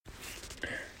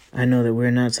I know that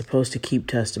we're not supposed to keep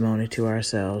testimony to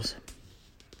ourselves.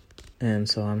 And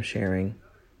so I'm sharing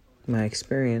my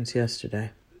experience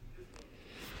yesterday.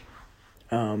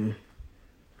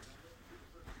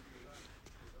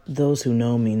 Those who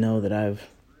know me know that I've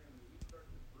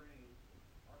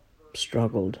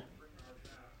struggled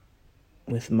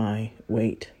with my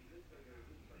weight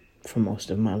for most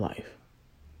of my life.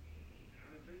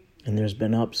 And there's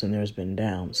been ups and there's been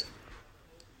downs.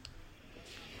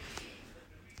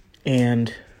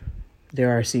 And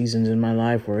there are seasons in my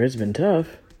life where it's been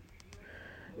tough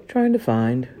trying to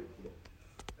find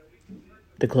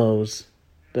the clothes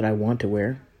that I want to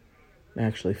wear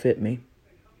actually fit me.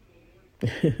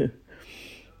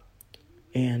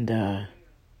 And I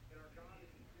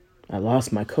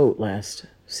lost my coat last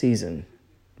season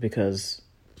because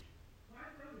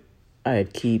I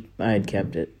had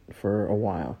kept it for a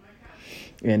while,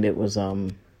 and it was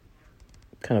kind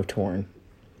of torn,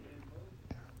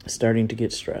 starting to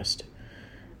get stressed,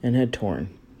 and had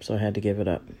torn, so I had to give it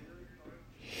up.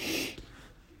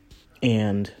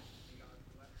 And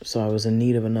so I was in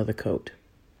need of another coat,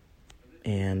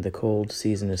 and the cold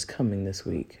season is coming this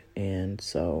week, and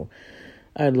so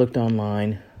I had looked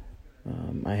online.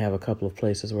 I have a couple of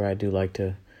places where I do like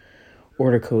to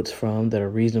order coats from that are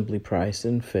reasonably priced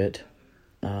and fit.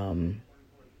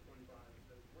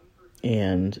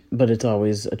 But it's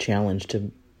always a challenge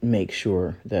to make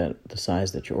sure that the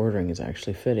size that you're ordering is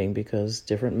actually fitting, because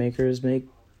different makers make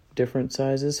different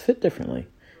sizes fit differently.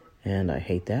 And I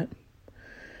hate that.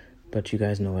 But you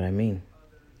guys know what I mean.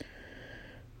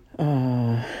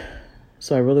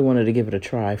 So I really wanted to give it a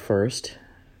try first,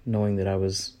 knowing that I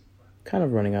was kind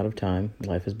of running out of time.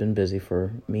 Life has been busy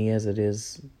for me, as it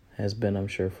has been, I'm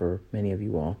sure, for many of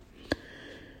you all.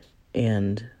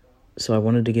 And so I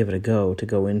wanted to give it a go, to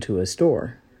go into a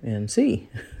store and see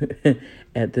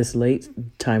at this late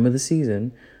time of the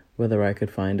season whether I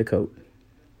could find a coat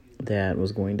that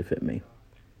was going to fit me.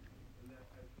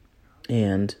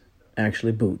 And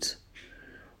actually boots.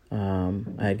 I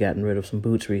had gotten rid of some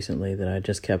boots recently that I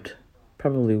just kept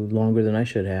probably longer than I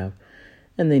should have,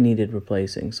 and they needed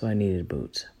replacing, so I needed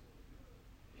boots.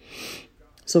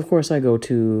 So, of course, I go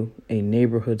to a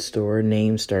neighborhood store.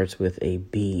 Name starts with a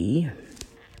B.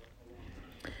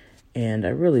 And I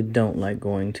really don't like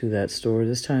going to that store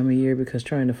this time of year, because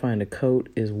trying to find a coat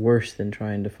is worse than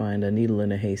trying to find a needle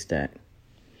in a haystack.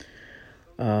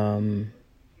 The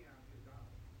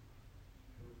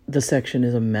section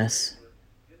is a mess.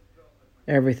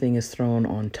 Everything is thrown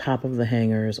on top of the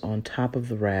hangers, on top of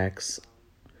the racks,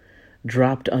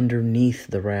 dropped underneath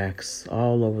the racks,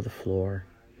 all over the floor.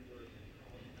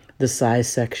 The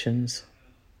size sections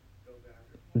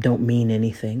don't mean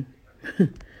anything.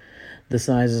 The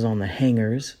sizes on the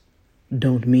hangers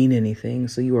don't mean anything.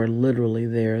 So you are literally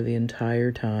there the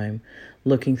entire time,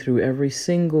 looking through every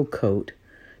single coat,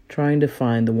 trying to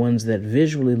find the ones that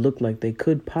visually look like they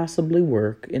could possibly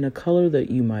work in a color that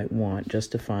you might want,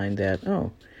 just to find that,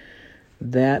 oh,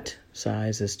 that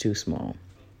size is too small.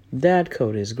 That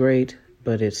coat is great,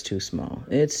 but it's too small.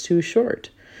 It's too short.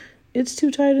 It's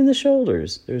too tight in the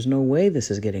shoulders. There's no way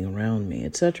this is getting around me,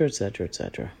 etc., etc.,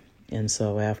 etc. And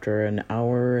so after an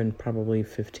hour and probably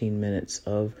 15 minutes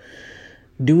of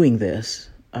doing this,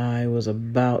 I was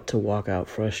about to walk out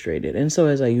frustrated. And so,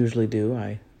 as I usually do,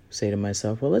 I say to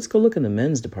myself, well, let's go look in the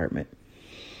men's department.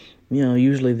 You know,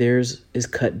 usually theirs is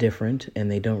cut different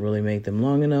and they don't really make them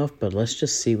long enough, but let's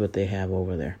just see what they have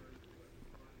over there.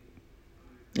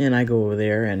 And I go over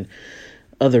there, and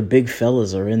other big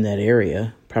fellas are in that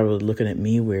area, probably looking at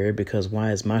me weird, because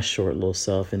why is my short little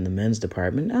self in the men's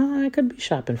department? I could be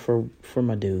shopping for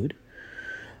my dude.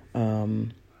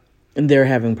 And they're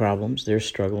having problems. They're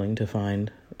struggling to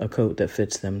find a coat that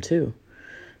fits them too.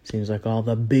 Seems like all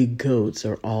the big coats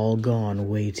are all gone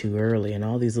way too early, and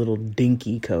all these little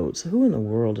dinky coats. Who in the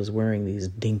world is wearing these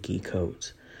dinky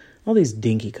coats? All these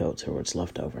dinky coats are what's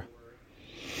left over.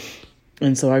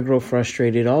 And so I grow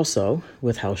frustrated also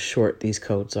with how short these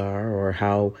coats are, or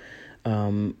how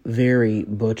very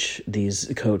butch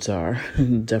these coats are.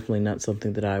 Definitely not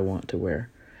something that I want to wear.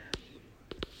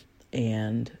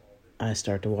 And I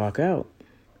start to walk out,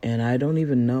 and I don't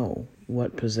even know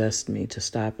what possessed me to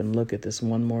stop and look at this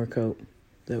one more coat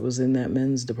that was in that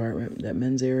men's department, that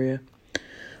men's area,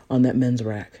 on that men's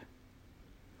rack.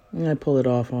 And I pull it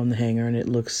off on the hanger, and it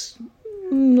looks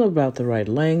about the right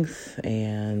length,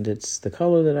 and it's the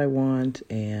color that I want,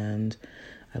 and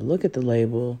I look at the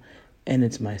label, and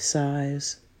it's my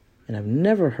size, and I've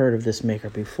never heard of this maker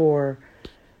before,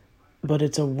 but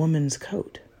it's a woman's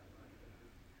coat.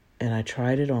 And I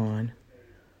tried it on,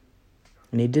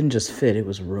 and it didn't just fit, it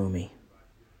was roomy.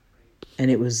 And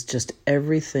it was just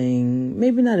everything,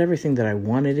 maybe not everything that I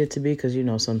wanted it to be, because,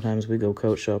 sometimes we go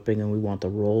coat shopping and we want the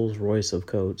Rolls Royce of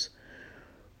coats.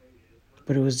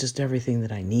 But it was just everything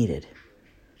that I needed.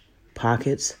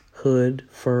 Pockets, hood,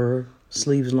 fur,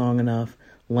 sleeves long enough,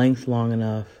 length long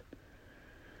enough,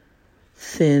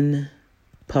 thin,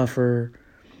 puffer,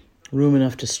 room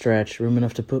enough to stretch, room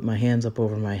enough to put my hands up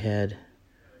over my head.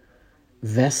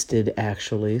 Vested,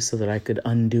 actually, so that I could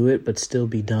undo it but still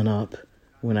be done up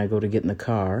when I go to get in the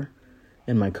car,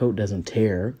 and my coat doesn't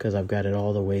tear because I've got it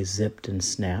all the way zipped and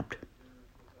snapped.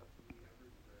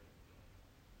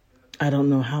 I don't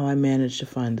know how I managed to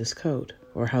find this coat,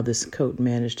 or how this coat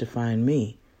managed to find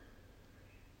me,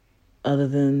 other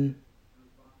than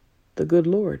the good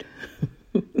Lord.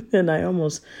 And I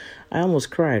almost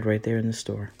cried right there in the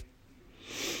store.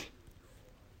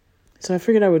 So I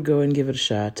figured I would go and give it a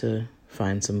shot to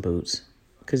find some boots,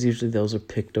 because usually those are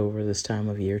picked over this time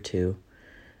of year too.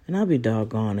 And I'll be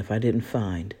doggone if I didn't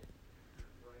find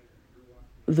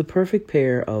the perfect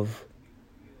pair of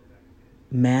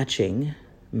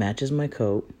matches my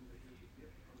coat,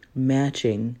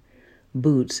 matching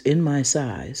boots in my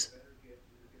size.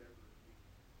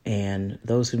 And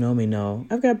those who know me know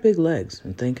I've got big legs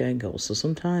and thick ankles. So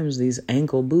sometimes these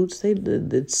ankle boots,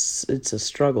 it's a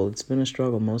struggle. It's been a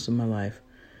struggle most of my life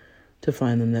to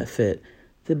find them that fit.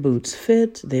 The boots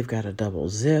fit. They've got a double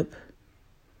zip.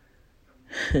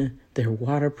 They're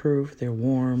waterproof. They're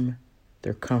warm.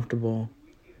 They're comfortable.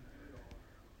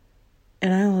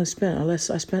 And I spent less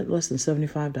than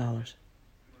 $75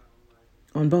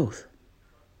 on both.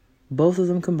 Both of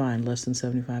them combined, less than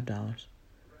 $75.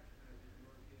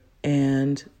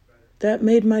 And that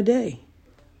made my day.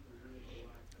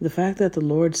 The fact that the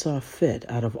Lord saw fit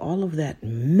out of all of that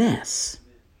mess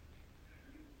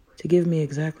to give me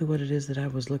exactly what it is that I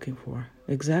was looking for,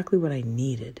 exactly what I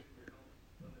needed.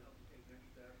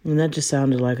 And that just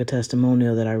sounded like a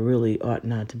testimonial that I really ought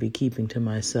not to be keeping to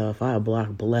myself. I'll block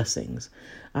blessings.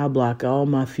 I'll block all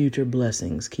my future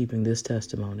blessings keeping this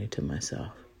testimony to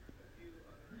myself.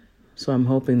 So I'm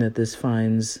hoping that this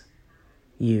finds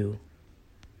you,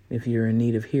 if you're in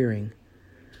need of hearing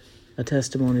a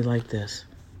testimony like this.